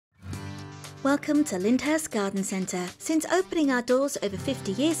Welcome to Lyndhurst Garden Centre. Since opening our doors over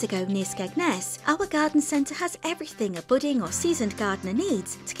 50 years ago near Skegness, our garden centre has everything a budding or seasoned gardener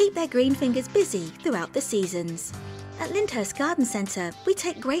needs to keep their green fingers busy throughout the seasons. At Lyndhurst Garden Centre, we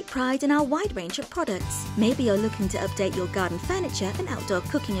take great pride in our wide range of products. Maybe you're looking to update your garden furniture and outdoor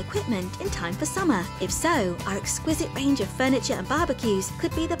cooking equipment in time for summer. If so, our exquisite range of furniture and barbecues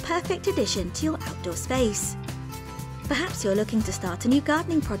could be the perfect addition to your outdoor space. Perhaps you're looking to start a new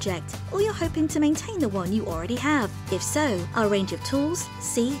gardening project, or you're hoping to maintain the one you already have. If so, our range of tools,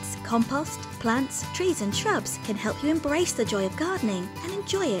 seeds, compost, plants, trees and shrubs can help you embrace the joy of gardening and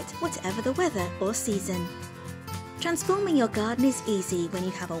enjoy it whatever the weather or season. Transforming your garden is easy when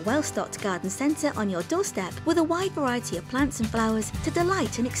you have a well-stocked garden centre on your doorstep with a wide variety of plants and flowers to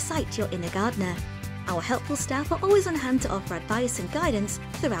delight and excite your inner gardener. Our helpful staff are always on hand to offer advice and guidance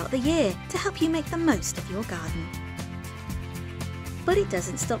throughout the year to help you make the most of your garden. But it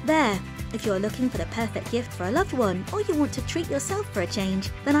doesn't stop there. If you're looking for the perfect gift for a loved one, or you want to treat yourself for a change,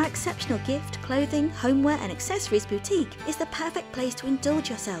 then our exceptional gift, clothing, homeware and accessories boutique is the perfect place to indulge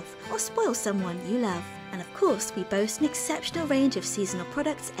yourself or spoil someone you love. And of course, we boast an exceptional range of seasonal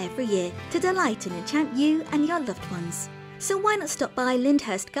products every year to delight and enchant you and your loved ones. So why not stop by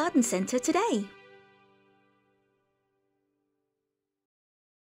Lyndhurst Garden Centre today?